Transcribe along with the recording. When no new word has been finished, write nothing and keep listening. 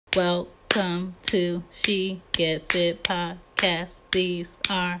Welcome to She Gets It podcast. These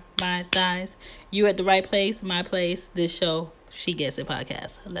are my thighs. You at the right place, my place. This show, She Gets It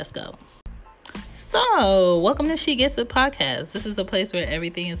podcast. Let's go. So, welcome to She Gets It podcast. This is a place where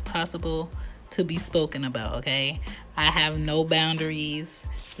everything is possible to be spoken about, okay? I have no boundaries.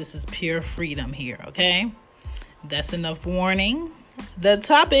 This is pure freedom here, okay? That's enough warning. The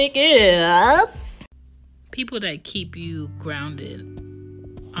topic is people that keep you grounded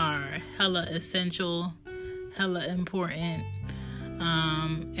are hella essential, hella important,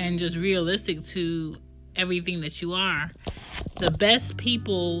 and just realistic to everything that you are. The best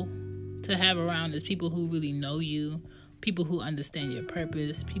people to have around is people who really know you, people who understand your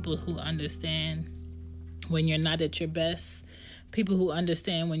purpose, people who understand when you're not at your best, people who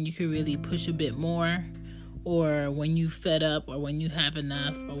understand when you can really push a bit more, or when you fed up, or when you have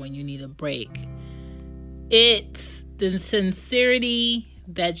enough, or when you need a break. It's the sincerity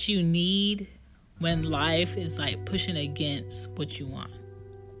that you need when life is like pushing against what you want.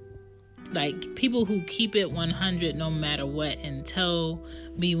 Like people who keep it 100 no matter what and tell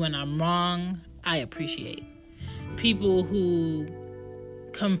me when I'm wrong, I appreciate. People who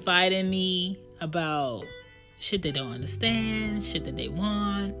confide in me about shit they don't understand, shit that they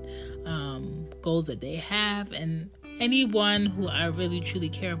want, goals that they have, and anyone who I really truly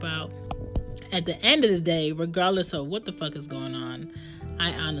care about. At the end of the day, regardless of what the fuck is going on,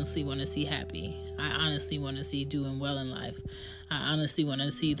 I honestly want to see happy. I honestly want to see doing well in life. I honestly want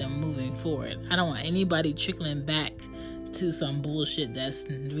to see them moving forward. I don't want anybody trickling back to some bullshit that's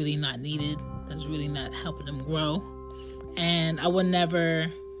really not needed, that's really not helping them grow. And I will never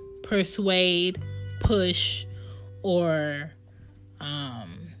persuade, push, or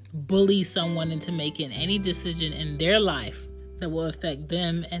bully someone into making any decision in their life that will affect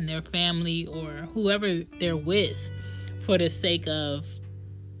them and their family or whoever they're with for the sake of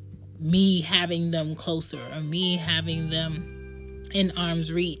me having them closer or me having them in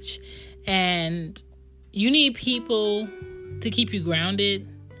arm's reach. And you need people to keep you grounded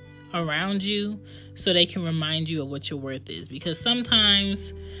around you so they can remind you of what your worth is. Because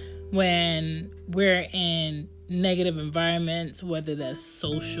sometimes when we're in negative environments, whether that's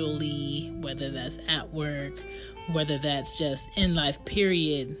socially, whether that's at work, whether that's just in life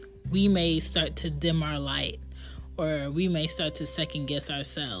period, we may start to dim our light, or we may start to second guess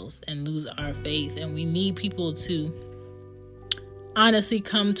ourselves and lose our faith. And we need people to honestly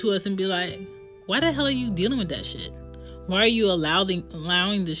come to us and be like, why the hell are you dealing with that shit? Why are you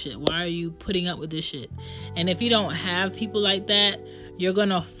allowing this shit? Why are you putting up with this shit? And if you don't have people like that, you're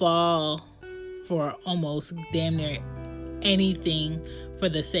gonna fall for almost damn near anything for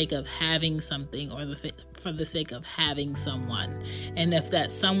the sake of having something, or for the sake of having someone. And if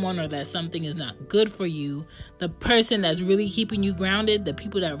that someone or that something is not good for you, the person that's really keeping you grounded, the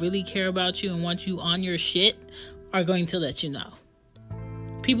people that really care about you and want you on your shit, are going to let you know.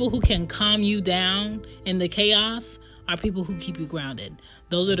 People who can calm you down in the chaos are people who keep you grounded.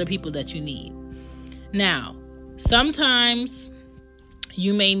 Those are the people that you need. Now, sometimes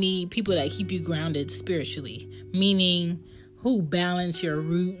you may need people that keep you grounded spiritually, meaning who balance your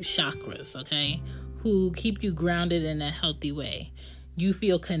root chakras, okay? Who keep you grounded in a healthy way. You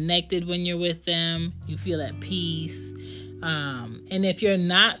feel connected when you're with them. You feel at peace. And if you're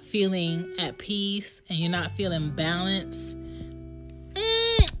not feeling at peace and you're not feeling balanced,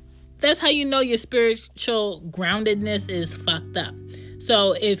 that's how you know your spiritual groundedness is fucked up.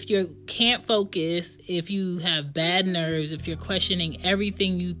 So if you can't focus, if you have bad nerves, if you're questioning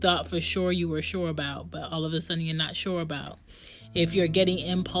everything you thought for sure you were sure about, but all of a sudden you're not sure about, if you're getting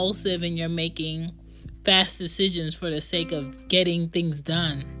impulsive and you're making fast decisions for the sake of getting things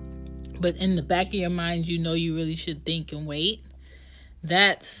done, but in the back of your mind you know you really should think and wait,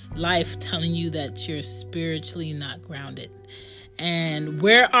 that's life telling you that you're spiritually not grounded. And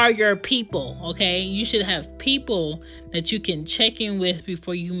where are your people? Okay, you should have people that you can check in with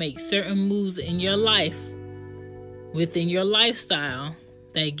before you make certain moves in your life, within your lifestyle,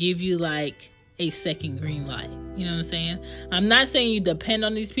 that give you like a second green light. You know what I'm saying? I'm not saying you depend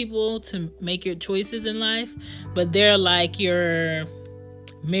on these people to make your choices in life, but they're like your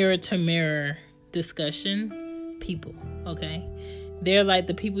mirror to mirror discussion people. Okay, they're like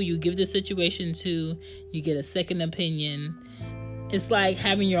the people you give the situation to. You get a second opinion. It's like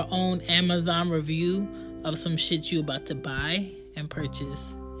having your own Amazon review of some shit you about to buy and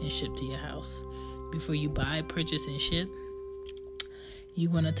purchase and ship to your house. Before you buy, purchase, and ship, you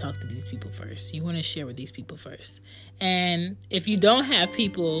want to talk to these people first. You want to share with these people first. And if you don't have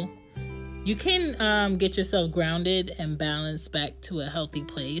people, you can get yourself grounded and balanced back to a healthy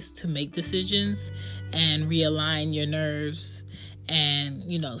place to make decisions and realign your nerves and,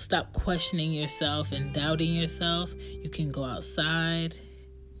 stop questioning yourself and doubting yourself, you can go outside.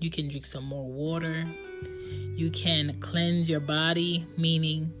 You can drink some more water. You can cleanse your body,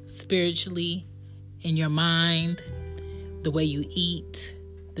 meaning spiritually, in your mind, the way you eat,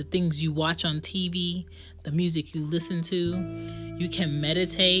 the things you watch on TV, the music you listen to. You can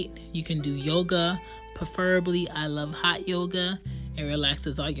meditate. You can do yoga. Preferably, I love hot yoga. It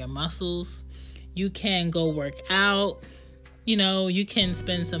relaxes all your muscles. You can go work out. You can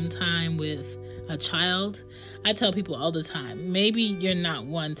spend some time with a child. I tell people all the time, maybe you're not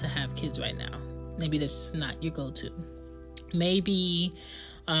one to have kids right now. Maybe that's just not your go-to. Maybe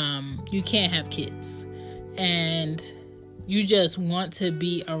you can't have kids and you just want to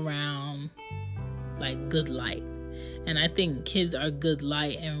be around like good light. And I think kids are good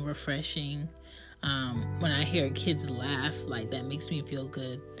light and refreshing. When I hear kids laugh, like that makes me feel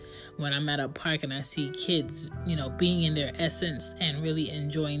good. When I'm at a park and I see kids, being in their essence and really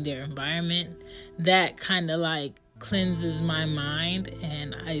enjoying their environment, that kind of like cleanses my mind,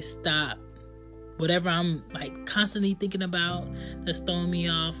 and I stop whatever I'm like constantly thinking about that's throwing me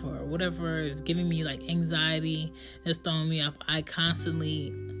off, or whatever is giving me like anxiety that's throwing me off. I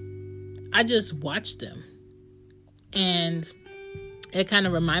just watch them, and it kind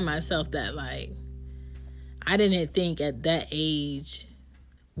of remind myself that like I didn't think at that age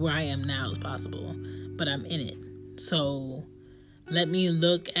where I am now is possible, but I'm in it. So let me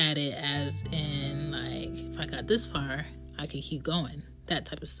look at it as in like, if I got this far, I can keep going, that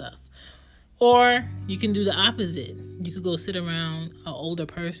type of stuff. Or you can do the opposite. You could go sit around an older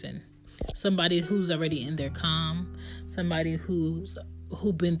person, somebody who's already in their calm, somebody who's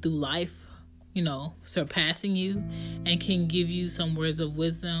been through life, surpassing you, and can give you some words of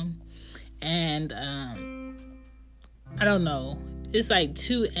wisdom. And I don't know. It's like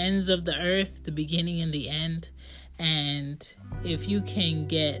two ends of the earth, the beginning and the end. And if you can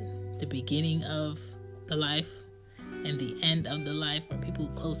get the beginning of the life and the end of the life, or people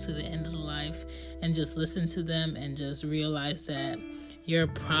close to the end of the life, and just listen to them and just realize that your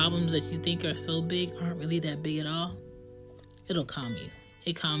problems that you think are so big aren't really that big at all, it'll calm you.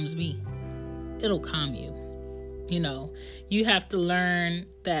 It calms me. It'll calm you. You have to learn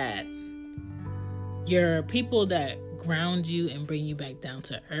that your people that ground you and bring you back down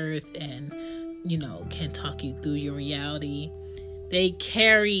to earth and, can talk you through your reality, they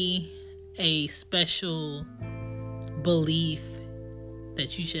carry a special belief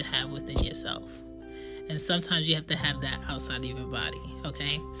that you should have within yourself. And sometimes you have to have that outside of your body,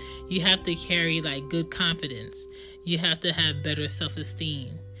 okay? You have to carry like good confidence. You have to have better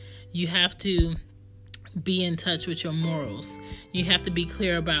self-esteem. You have to be in touch with your morals. You have to be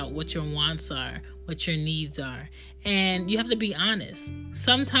clear about what your wants are, what your needs are. And you have to be honest.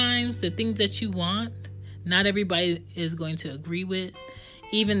 Sometimes the things that you want, not everybody is going to agree with.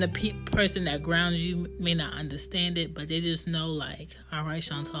 Even the person that grounds you may not understand it, but they just know like, all right,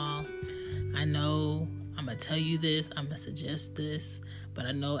 Chantal, I know I'm going to tell you this, I'm going to suggest this, but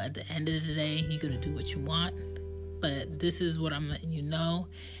I know at the end of the day, you're going to do what you want. But this is what I'm letting you know.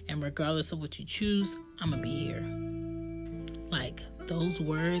 And regardless of what you choose, I'm going to be here. Like, those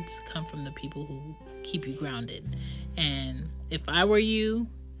words come from the people who keep you grounded. And if I were you,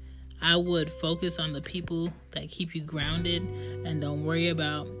 I would focus on the people that keep you grounded, and don't worry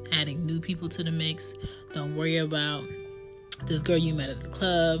about adding new people to the mix. Don't worry about this girl you met at the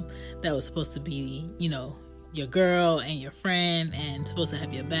club that was supposed to be, your girl and your friend and supposed to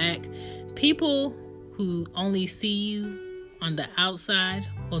have your back. People who only see you on the outside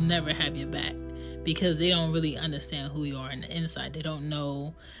will never have your back, because they don't really understand who you are on the inside. They don't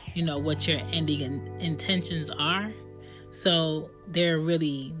know, what your ending intentions are. So they're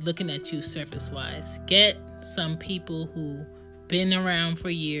really looking at you surface-wise. Get some people who been around for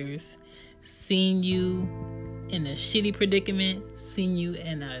years, seen you in a shitty predicament, seen you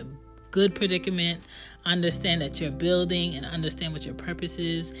in a good predicament, understand that you're building and understand what your purpose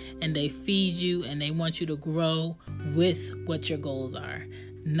is, and they feed you and they want you to grow with what your goals are.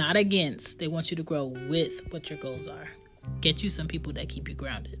 Not against. They want you to grow with what your goals are. Get you some people that keep you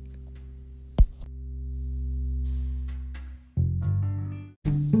grounded.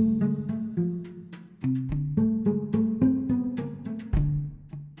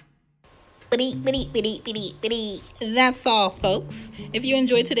 That's all, folks. If you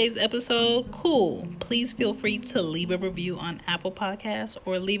enjoyed today's episode, cool. Please feel free to leave a review on Apple Podcasts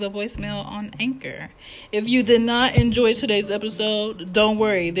or leave a voicemail on Anchor. If you did not enjoy today's episode, don't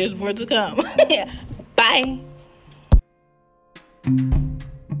worry. There's more to come. Bye.